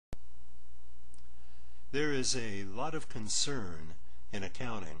There is a lot of concern in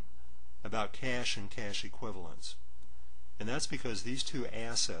accounting about cash and cash equivalents. And that's because these two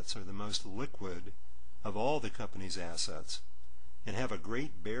assets are the most liquid of all the company's assets and have a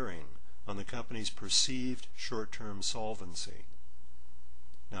great bearing on the company's perceived short-term solvency.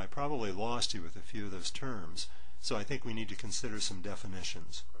 Now, I probably lost you with a few of those terms, so I think we need to consider some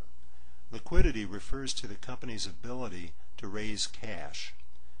definitions. Liquidity refers to the company's ability to raise cash,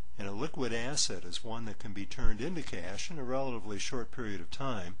 and a liquid asset is one that can be turned into cash in a relatively short period of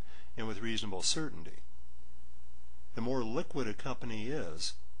time and with reasonable certainty. The more liquid a company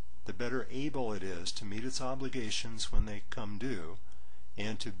is, the better able it is to meet its obligations when they come due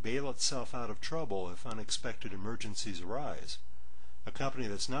and to bail itself out of trouble if unexpected emergencies arise. A company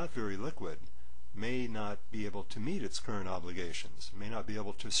that's not very liquid may not be able to meet its current obligations, may not be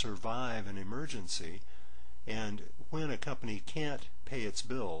able to survive an emergency, and when a company can't pay its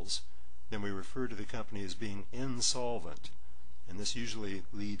bills, then we refer to the company as being insolvent, and this usually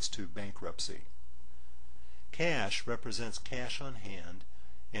leads to bankruptcy. Cash represents cash on hand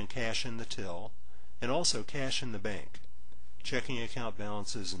and cash in the till, and also cash in the bank, checking account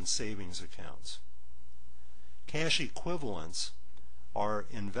balances and savings accounts. Cash equivalents are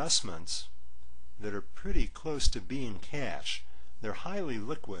investments that are pretty close to being cash. They're highly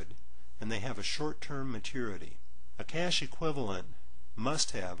liquid and they have a short-term maturity. A cash equivalent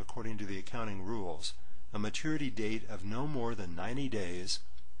must have, according to the accounting rules, a maturity date of no more than 90 days,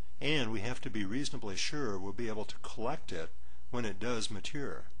 and we have to be reasonably sure we'll be able to collect it when it does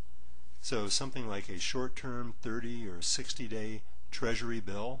mature. So something like a short-term 30 or 60-day treasury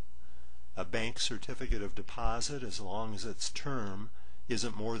bill, a bank certificate of deposit as long as its term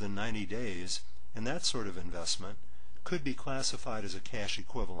isn't more than 90 days, and that sort of investment could be classified as a cash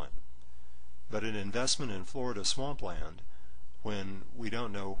equivalent. But an investment in Florida swampland, when we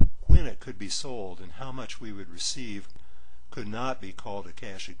don't know when it could be sold and how much we would receive, could not be called a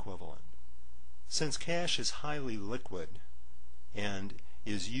cash equivalent. Since cash is highly liquid and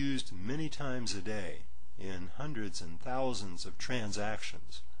is used many times a day in hundreds and thousands of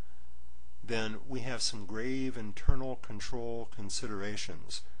transactions, then we have some grave internal control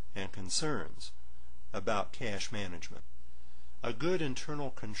considerations and concerns about cash management. A good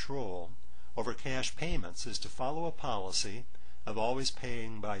internal control over cash payments is to follow a policy of always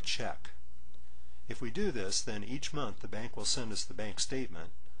paying by check. If we do this, then each month the bank will send us the bank statement,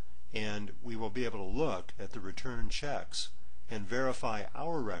 and we will be able to look at the returned checks and verify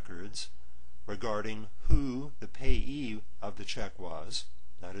our records regarding who the payee of the check was,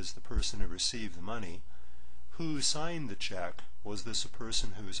 that is the person who received the money, who signed the check, was this a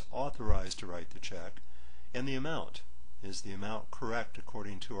person who is authorized to write the check, and the amount. Is the amount correct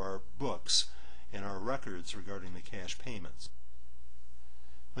according to our books and our records regarding the cash payments?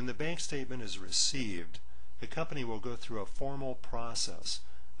 When the bank statement is received, the company will go through a formal process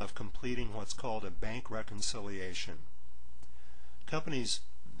of completing what's called a bank reconciliation. Companies,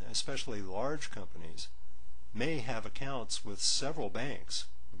 especially large companies, may have accounts with several banks,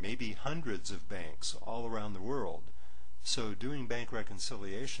 maybe hundreds of banks all around the world. So doing bank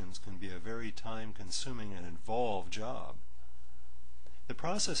reconciliations can be a very time-consuming and involved job. The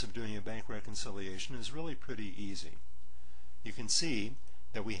process of doing a bank reconciliation is really pretty easy. You can see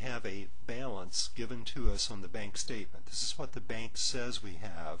that we have a balance given to us on the bank statement. This is what the bank says we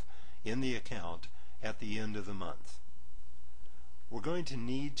have in the account at the end of the month. We're going to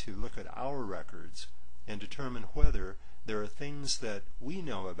need to look at our records and determine whether there are things that we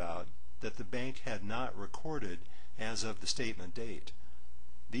know about that the bank had not recorded as of the statement date.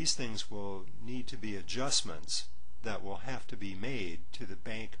 These things will need to be adjustments that will have to be made to the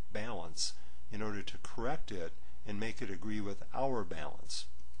bank balance in order to correct it and make it agree with our balance.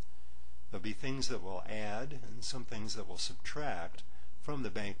 There'll be things that will add and some things that will subtract from the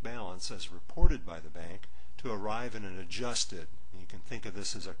bank balance as reported by the bank to arrive at an adjusted, you can think of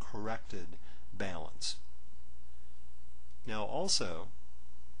this as a corrected balance. Now also,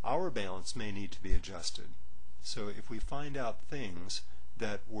 our balance may need to be adjusted. So if we find out things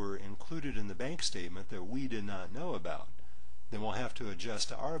that were included in the bank statement that we did not know about, then we'll have to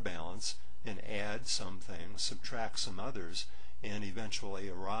adjust our balance and add some things, subtract some others, and eventually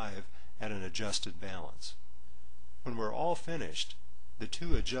arrive at an adjusted balance. When we're all finished, the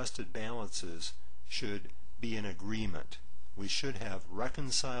two adjusted balances should be in agreement. We should have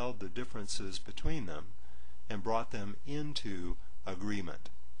reconciled the differences between them and brought them into agreement.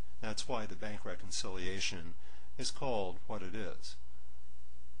 That's why the bank reconciliation is called what it is.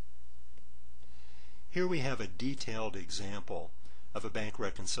 Here we have a detailed example of a bank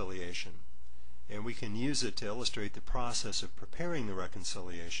reconciliation, and we can use it to illustrate the process of preparing the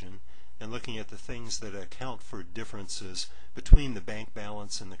reconciliation and looking at the things that account for differences between the bank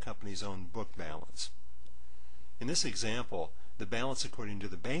balance and the company's own book balance. In this example, the balance according to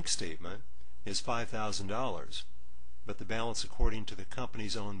the bank statement is $5,000, but the balance according to the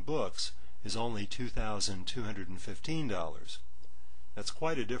company's own books is only $2,215. That's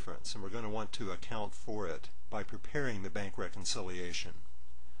quite a difference, and we're going to want to account for it by preparing the bank reconciliation.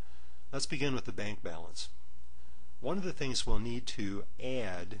 Let's begin with the bank balance. One of the things we'll need to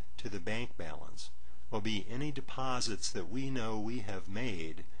add to the bank balance will be any deposits that we know we have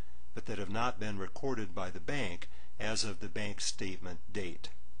made but that have not been recorded by the bank as of the bank statement date.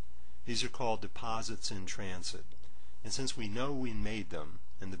 These are called deposits in transit. And since we know we made them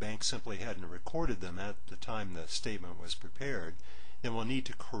and the bank simply hadn't recorded them at the time the statement was prepared, then we'll need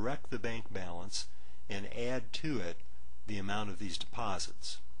to correct the bank balance and add to it the amount of these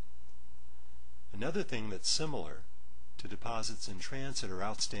deposits. Another thing that's similar to deposits in transit are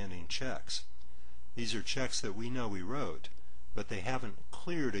outstanding checks. These are checks that we know we wrote, but they haven't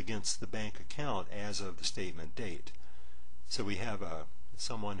cleared against the bank account as of the statement date. So we have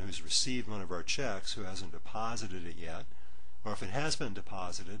someone who's received one of our checks who hasn't deposited it yet, or if it has been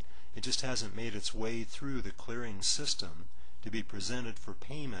deposited, it just hasn't made its way through the clearing system to be presented for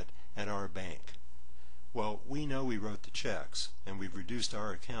payment at our bank. Well, we know we wrote the checks, and we've reduced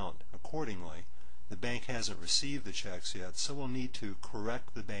our account accordingly. The bank hasn't received the checks yet, so we'll need to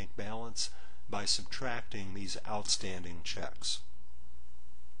correct the bank balance by subtracting these outstanding checks.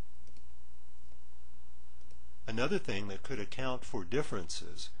 Another thing that could account for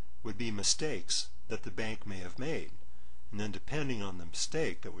differences would be mistakes that the bank may have made. And then depending on the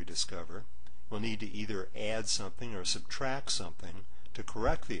mistake that we discover, we'll need to either add something or subtract something to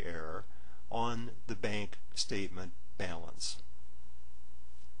correct the error on the bank statement balance.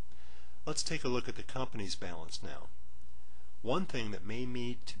 Let's take a look at the company's balance now. One thing that may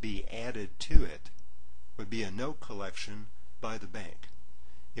need to be added to it would be a note collection by the bank.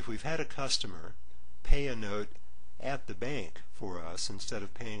 If we've had a customer pay a note at the bank for us instead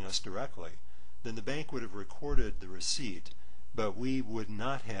of paying us directly, then the bank would have recorded the receipt, but we would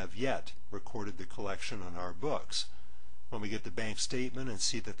not have yet recorded the collection on our books. When we get the bank statement and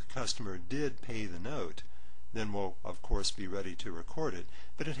see that the customer did pay the note, then we'll of course be ready to record it,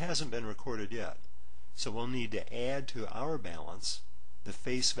 but it hasn't been recorded yet. So we'll need to add to our balance the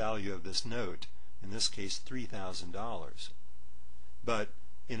face value of this note, in this case $3,000. But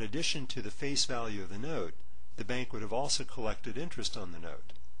in addition to the face value of the note, the bank would have also collected interest on the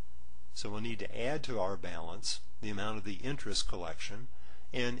note. So we'll need to add to our balance the amount of the interest collection,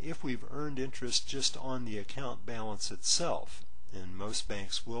 and if we've earned interest just on the account balance itself, and most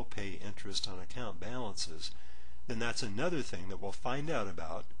banks will pay interest on account balances, then that's another thing that we'll find out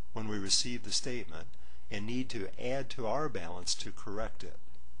about when we receive the statement and need to add to our balance to correct it.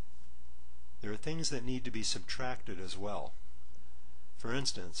 There are things that need to be subtracted as well. For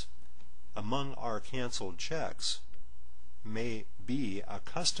instance, among our canceled checks may be a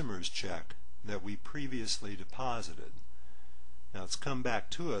customer's check that we previously deposited. Now it's come back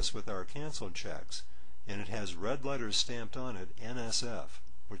to us with our canceled checks, and it has red letters stamped on it, NSF,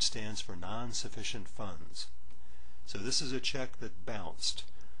 which stands for non-sufficient funds. So this is a check that bounced.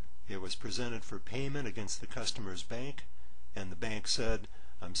 It was presented for payment against the customer's bank, and the bank said,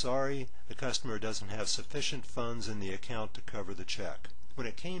 "I'm sorry, the customer doesn't have sufficient funds in the account to cover the check." When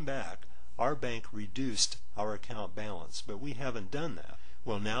it came back, our bank reduced our account balance, but we haven't done that.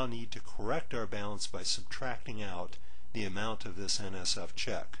 We'll now need to correct our balance by subtracting out the amount of this NSF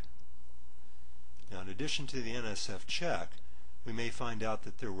check. Now, in addition to the NSF check, we may find out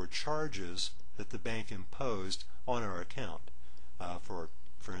that there were charges that the bank imposed on our account,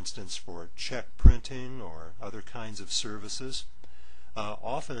 for instance, for check printing or other kinds of services.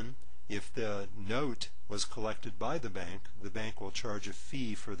 Often, if the note was collected by the bank will charge a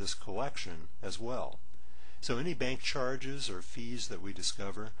fee for this collection as well. So any bank charges or fees that we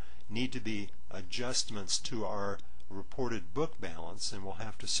discover need to be adjustments to our reported book balance, and we'll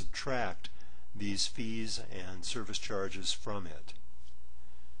have to subtract these fees and service charges from it.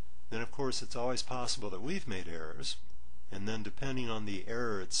 Then of course it's always possible that we've made errors, and then depending on the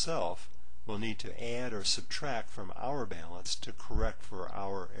error itself, we'll need to add or subtract from our balance to correct for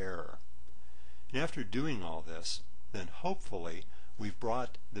our error. And after doing all this, then hopefully we've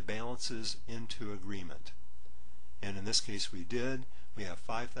brought the balances into agreement. And in this case we did. We have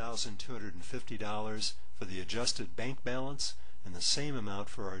 $5,250 for the adjusted bank balance and the same amount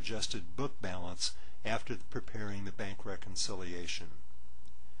for our adjusted book balance after preparing the bank reconciliation.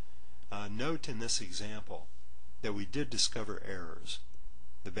 Note in this example that we did discover errors.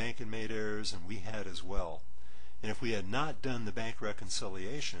 The bank had made errors and we had as well. And if we had not done the bank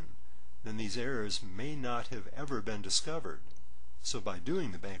reconciliation, then these errors may not have ever been discovered. So by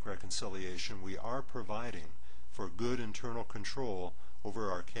doing the bank reconciliation, we are providing for good internal control over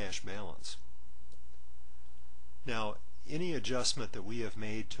our cash balance. Now, any adjustment that we have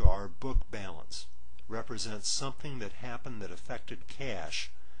made to our book balance represents something that happened that affected cash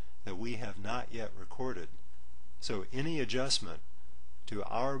that we have not yet recorded. So any adjustment to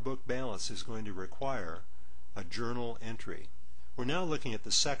our book balance is going to require a journal entry. We're now looking at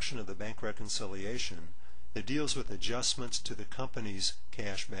the section of the bank reconciliation that deals with adjustments to the company's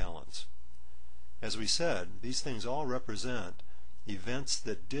cash balance. As we said, these things all represent events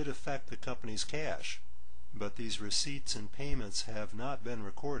that did affect the company's cash, but these receipts and payments have not been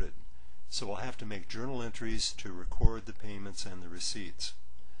recorded, so we'll have to make journal entries to record the payments and the receipts.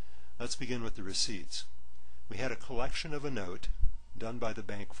 Let's begin with the receipts. We had a collection of a note done by the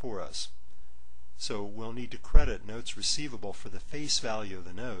bank for us, so we'll need to credit notes receivable for the face value of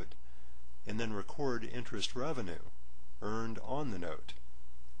the note and then record interest revenue earned on the note.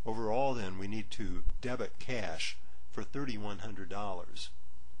 Overall then we need to debit cash for $3,100.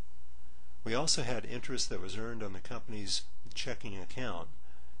 We also had interest that was earned on the company's checking account,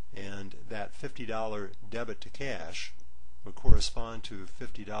 and that $50 debit to cash would correspond to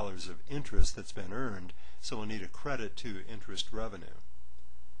 $50 of interest that's been earned, so we'll need a credit to interest revenue.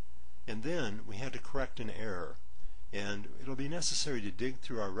 And then we had to correct an error, and it'll be necessary to dig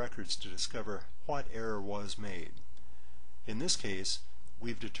through our records to discover what error was made. In this case,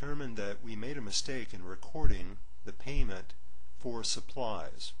 we've determined that we made a mistake in recording the payment for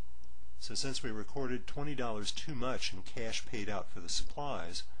supplies. So since we recorded $20 too much in cash paid out for the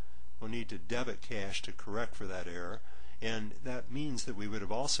supplies, we'll need to debit cash to correct for that error, and that means that we would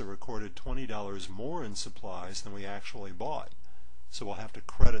have also recorded $20 more in supplies than we actually bought. So we'll have to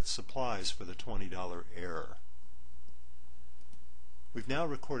credit supplies for the $20 error. We've now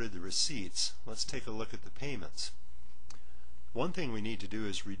recorded the receipts. Let's take a look at the payments. One thing we need to do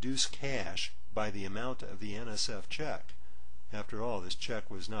is reduce cash by the amount of the NSF check. After all, this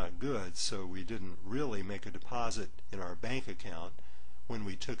check was not good, so we didn't really make a deposit in our bank account when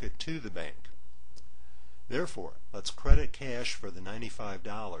we took it to the bank. Therefore, let's credit cash for the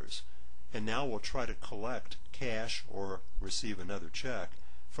 $95, and now we'll try to collect cash or receive another check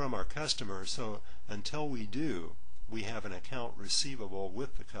from our customer, so until we do, we have an account receivable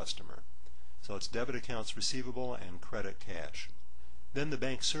with the customer. So let's debit accounts receivable and credit cash. Then the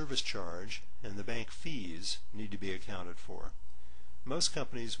bank service charge and the bank fees need to be accounted for. Most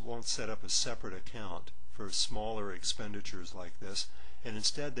companies won't set up a separate account for smaller expenditures like this, and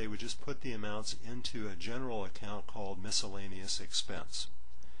instead they would just put the amounts into a general account called miscellaneous expense.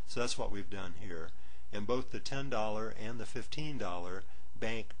 So that's what we've done here. And both the $10 and the $15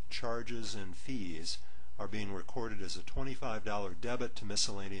 bank charges and fees are being recorded as a $25 debit to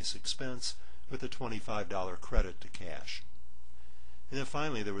miscellaneous expense with a $25 credit to cash. And then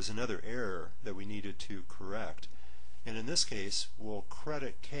finally there was another error that we needed to correct, and in this case we'll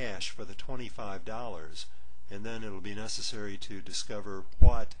credit cash for the $25, and then it'll be necessary to discover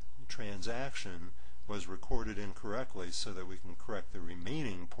what transaction was recorded incorrectly so that we can correct the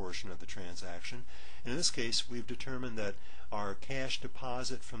remaining portion of the transaction. And in this case we've determined that our cash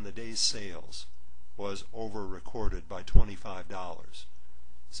deposit from the day's sales was over-recorded by $25.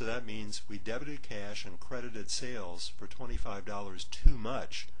 So that means we debited cash and credited sales for $25 too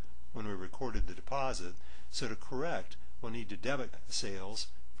much when we recorded the deposit. So to correct, we'll need to debit sales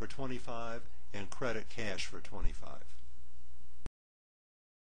for $25 and credit cash for $25.